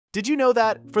Did you know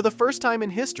that, for the first time in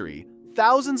history,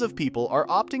 thousands of people are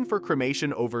opting for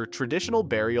cremation over traditional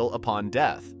burial upon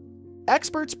death?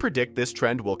 Experts predict this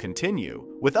trend will continue,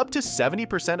 with up to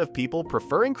 70% of people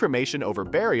preferring cremation over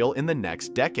burial in the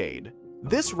next decade.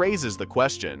 This raises the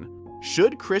question,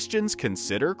 should Christians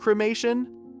consider cremation?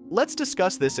 Let's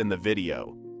discuss this in the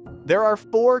video. There are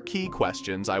 4 key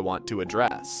questions I want to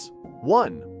address.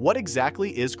 1. What exactly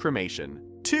is cremation?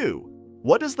 2.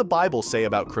 What does the Bible say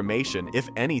about cremation, if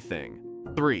anything?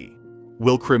 3.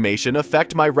 Will cremation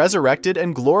affect my resurrected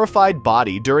and glorified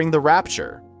body during the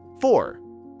rapture? 4.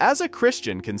 As a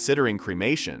Christian considering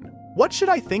cremation, what should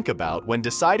I think about when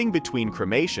deciding between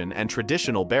cremation and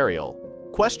traditional burial?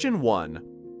 Question 1.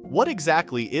 What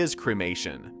exactly is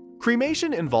cremation?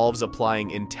 Cremation involves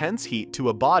applying intense heat to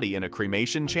a body in a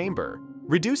cremation chamber,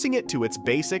 reducing it to its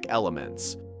basic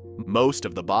elements. Most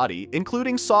of the body,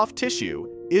 including soft tissue,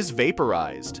 is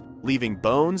vaporized, leaving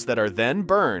bones that are then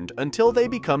burned until they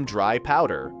become dry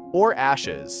powder or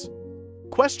ashes.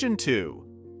 Question 2.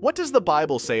 What does the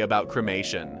Bible say about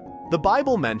cremation? The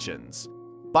Bible mentions,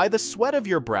 "By the sweat of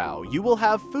your brow you will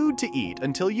have food to eat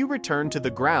until you return to the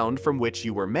ground from which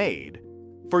you were made.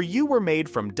 For you were made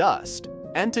from dust,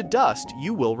 and to dust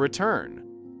you will return."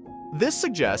 This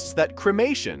suggests that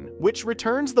cremation, which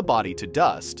returns the body to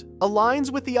dust,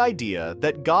 aligns with the idea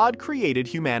that God created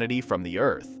humanity from the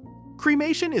earth.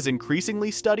 Cremation is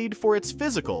increasingly studied for its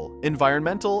physical,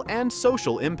 environmental, and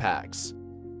social impacts.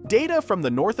 Data from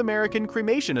the North American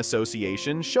Cremation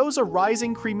Association shows a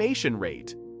rising cremation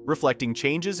rate, reflecting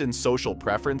changes in social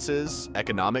preferences,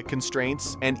 economic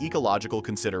constraints, and ecological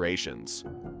considerations.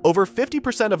 Over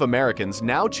 50% of Americans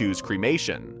now choose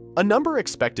cremation, a number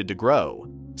expected to grow.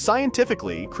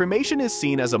 Scientifically, cremation is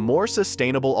seen as a more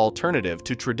sustainable alternative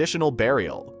to traditional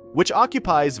burial, which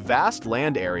occupies vast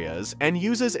land areas and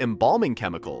uses embalming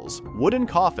chemicals, wooden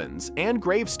coffins, and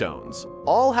gravestones,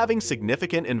 all having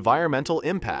significant environmental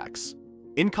impacts.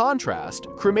 In contrast,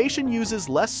 cremation uses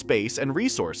less space and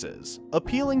resources,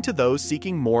 appealing to those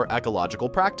seeking more ecological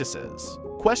practices.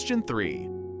 Question 3.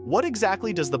 What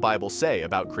exactly does the Bible say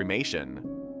about cremation?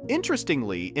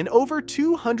 Interestingly, in over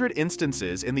 200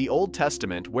 instances in the Old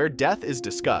Testament where death is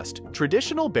discussed,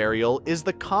 traditional burial is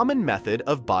the common method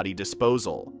of body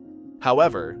disposal.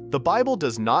 However, the Bible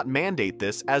does not mandate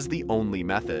this as the only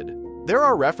method. There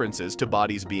are references to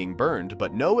bodies being burned,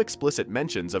 but no explicit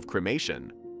mentions of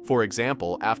cremation. For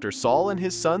example, after Saul and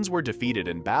his sons were defeated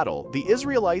in battle, the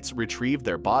Israelites retrieved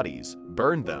their bodies,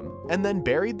 burned them, and then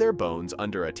buried their bones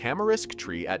under a tamarisk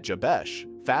tree at Jabesh,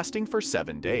 fasting for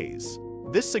 7 days.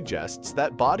 This suggests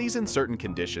that bodies in certain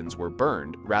conditions were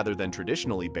burned rather than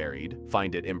traditionally buried,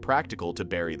 find it impractical to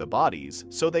bury the bodies,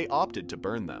 so they opted to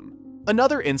burn them.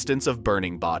 Another instance of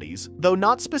burning bodies, though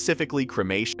not specifically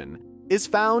cremation, is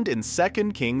found in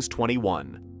 2 Kings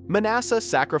 21. Manasseh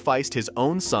sacrificed his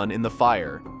own son in the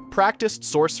fire, practiced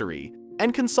sorcery,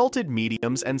 and consulted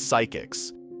mediums and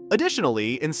psychics.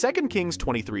 Additionally, in 2 Kings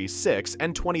 23:6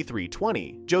 and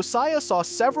 23:20, Josiah saw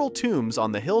several tombs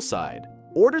on the hillside,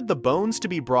 ordered the bones to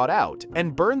be brought out,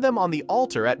 and burned them on the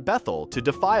altar at Bethel to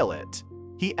defile it.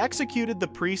 He executed the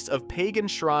priests of pagan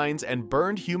shrines and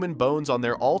burned human bones on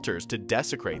their altars to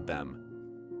desecrate them.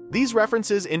 These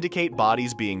references indicate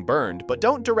bodies being burned, but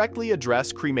don't directly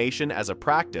address cremation as a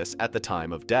practice at the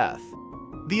time of death.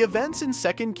 The events in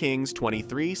 2 Kings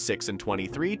 23:6 and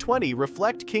 23:20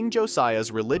 reflect King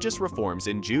Josiah's religious reforms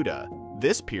in Judah.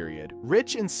 This period,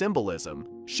 rich in symbolism,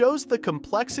 shows the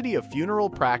complexity of funeral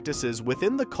practices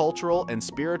within the cultural and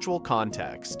spiritual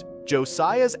context.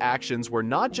 Josiah's actions were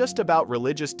not just about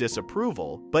religious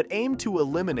disapproval, but aimed to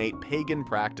eliminate pagan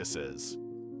practices.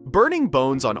 Burning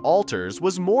bones on altars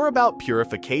was more about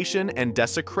purification and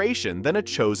desecration than a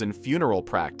chosen funeral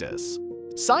practice.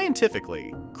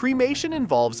 Scientifically, cremation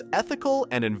involves ethical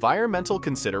and environmental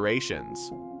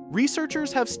considerations.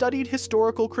 Researchers have studied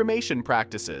historical cremation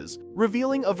practices,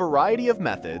 revealing a variety of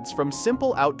methods from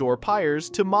simple outdoor pyres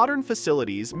to modern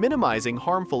facilities minimizing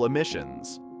harmful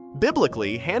emissions.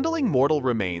 Biblically, handling mortal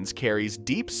remains carries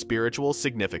deep spiritual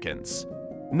significance.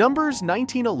 Numbers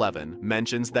 19:11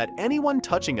 mentions that anyone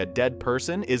touching a dead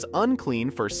person is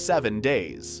unclean for 7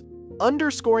 days,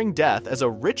 underscoring death as a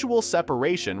ritual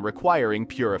separation requiring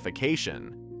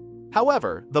purification.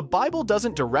 However, the Bible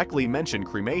doesn't directly mention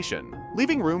cremation,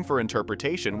 leaving room for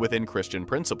interpretation within Christian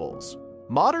principles.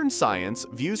 Modern science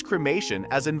views cremation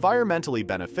as environmentally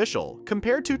beneficial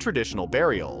compared to traditional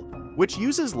burial, which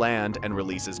uses land and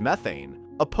releases methane,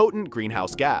 a potent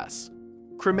greenhouse gas.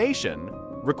 Cremation,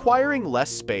 requiring less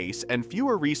space and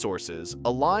fewer resources,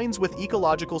 aligns with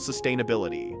ecological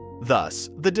sustainability. Thus,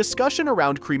 the discussion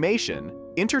around cremation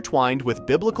intertwined with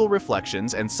biblical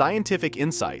reflections and scientific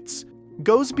insights,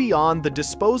 goes beyond the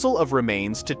disposal of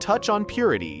remains to touch on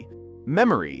purity,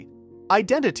 memory,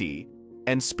 identity,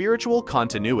 and spiritual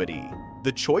continuity.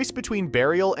 The choice between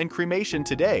burial and cremation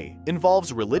today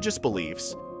involves religious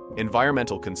beliefs,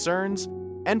 environmental concerns,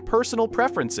 and personal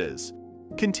preferences,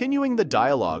 continuing the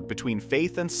dialogue between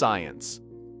faith and science.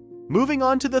 Moving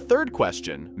on to the third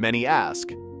question many ask,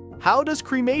 how does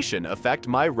cremation affect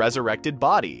my resurrected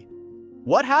body?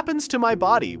 What happens to my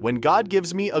body when God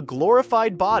gives me a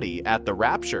glorified body at the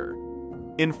rapture?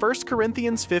 In 1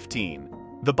 Corinthians 15,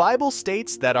 the Bible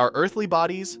states that our earthly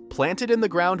bodies, planted in the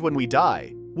ground when we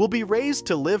die, will be raised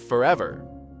to live forever.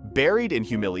 Buried in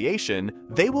humiliation,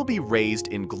 they will be raised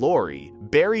in glory.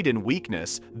 Buried in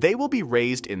weakness, they will be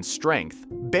raised in strength.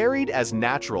 Buried as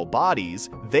natural bodies,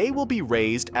 they will be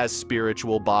raised as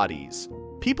spiritual bodies.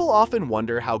 People often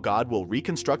wonder how God will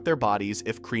reconstruct their bodies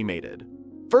if cremated.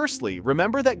 Firstly,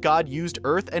 remember that God used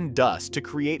earth and dust to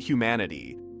create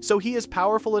humanity, so He is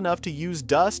powerful enough to use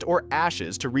dust or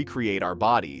ashes to recreate our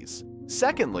bodies.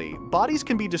 Secondly, bodies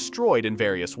can be destroyed in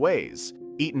various ways,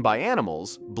 eaten by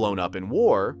animals, blown up in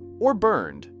war, or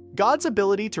burned. God's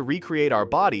ability to recreate our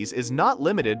bodies is not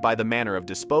limited by the manner of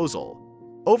disposal.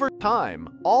 Over time,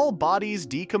 all bodies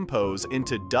decompose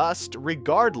into dust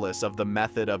regardless of the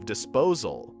method of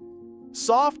disposal.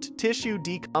 Soft tissue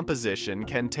decomposition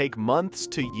can take months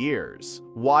to years,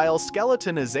 while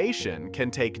skeletonization can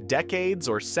take decades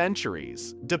or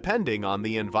centuries, depending on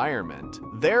the environment.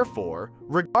 Therefore,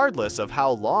 regardless of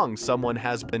how long someone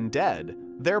has been dead,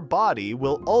 their body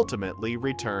will ultimately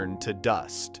return to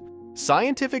dust.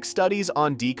 Scientific studies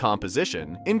on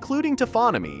decomposition, including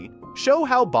taphonomy, show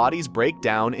how bodies break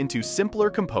down into simpler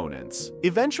components,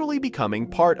 eventually becoming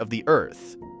part of the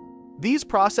earth. These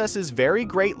processes vary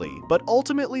greatly, but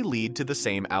ultimately lead to the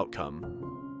same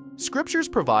outcome. Scriptures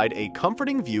provide a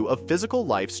comforting view of physical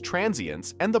life's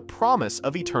transience and the promise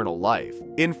of eternal life.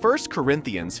 In 1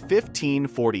 Corinthians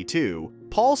 15:42,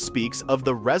 Paul speaks of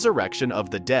the resurrection of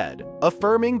the dead,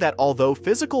 affirming that although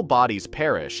physical bodies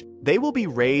perish, they will be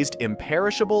raised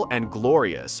imperishable and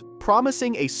glorious,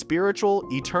 promising a spiritual,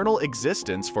 eternal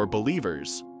existence for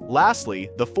believers. Lastly,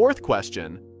 the fourth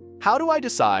question, how do I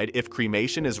decide if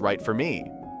cremation is right for me?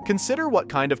 Consider what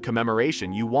kind of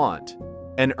commemoration you want.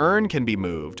 An urn can be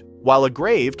moved, while a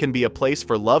grave can be a place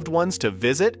for loved ones to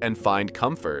visit and find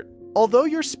comfort. Although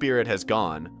your spirit has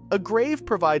gone, a grave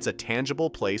provides a tangible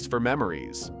place for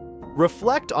memories.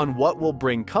 Reflect on what will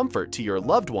bring comfort to your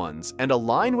loved ones and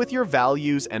align with your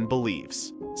values and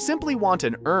beliefs. Simply want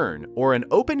an urn or an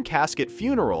open casket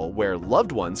funeral where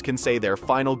loved ones can say their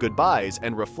final goodbyes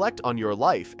and reflect on your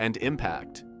life and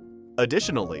impact.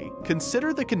 Additionally,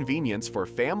 consider the convenience for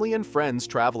family and friends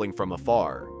traveling from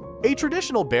afar. A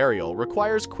traditional burial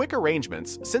requires quick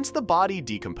arrangements since the body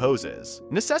decomposes,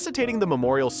 necessitating the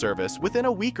memorial service within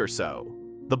a week or so.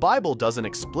 The Bible doesn't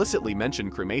explicitly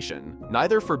mention cremation,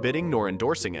 neither forbidding nor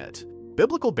endorsing it.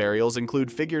 Biblical burials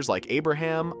include figures like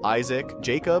Abraham, Isaac,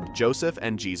 Jacob, Joseph,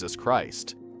 and Jesus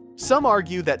Christ. Some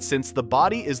argue that since the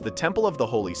body is the temple of the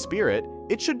Holy Spirit,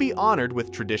 it should be honored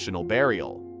with traditional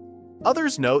burial.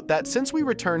 Others note that since we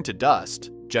return to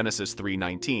dust, Genesis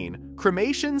 3:19,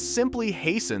 cremation simply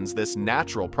hastens this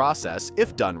natural process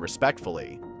if done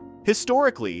respectfully.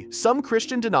 Historically, some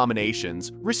Christian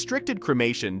denominations restricted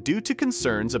cremation due to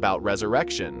concerns about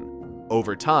resurrection.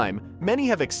 Over time, many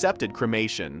have accepted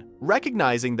cremation,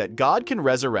 recognizing that God can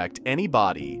resurrect any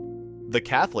body. The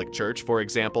Catholic Church, for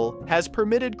example, has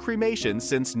permitted cremation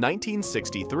since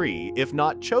 1963 if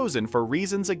not chosen for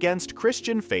reasons against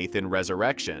Christian faith in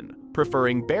resurrection,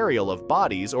 preferring burial of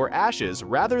bodies or ashes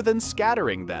rather than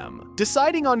scattering them.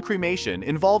 Deciding on cremation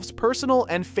involves personal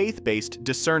and faith-based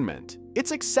discernment.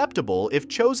 It's acceptable if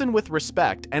chosen with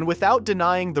respect and without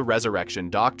denying the resurrection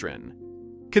doctrine.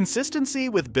 Consistency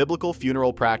with biblical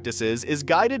funeral practices is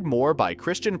guided more by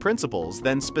Christian principles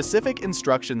than specific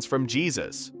instructions from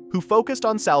Jesus, who focused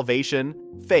on salvation,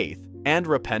 faith, and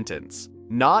repentance,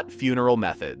 not funeral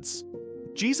methods.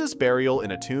 Jesus' burial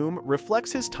in a tomb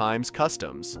reflects his time's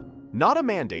customs, not a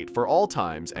mandate for all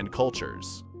times and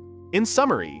cultures. In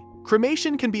summary,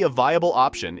 cremation can be a viable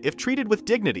option if treated with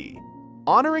dignity,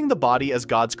 honoring the body as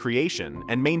God's creation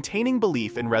and maintaining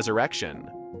belief in resurrection.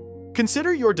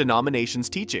 Consider your denomination's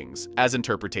teachings, as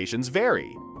interpretations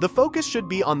vary. The focus should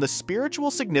be on the spiritual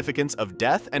significance of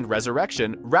death and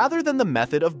resurrection rather than the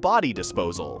method of body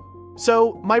disposal.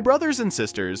 So, my brothers and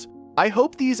sisters, I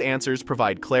hope these answers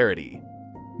provide clarity.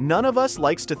 None of us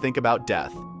likes to think about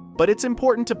death, but it's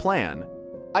important to plan.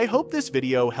 I hope this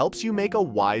video helps you make a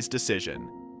wise decision.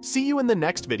 See you in the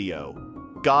next video.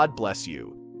 God bless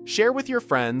you. Share with your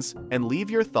friends and leave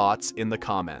your thoughts in the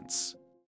comments.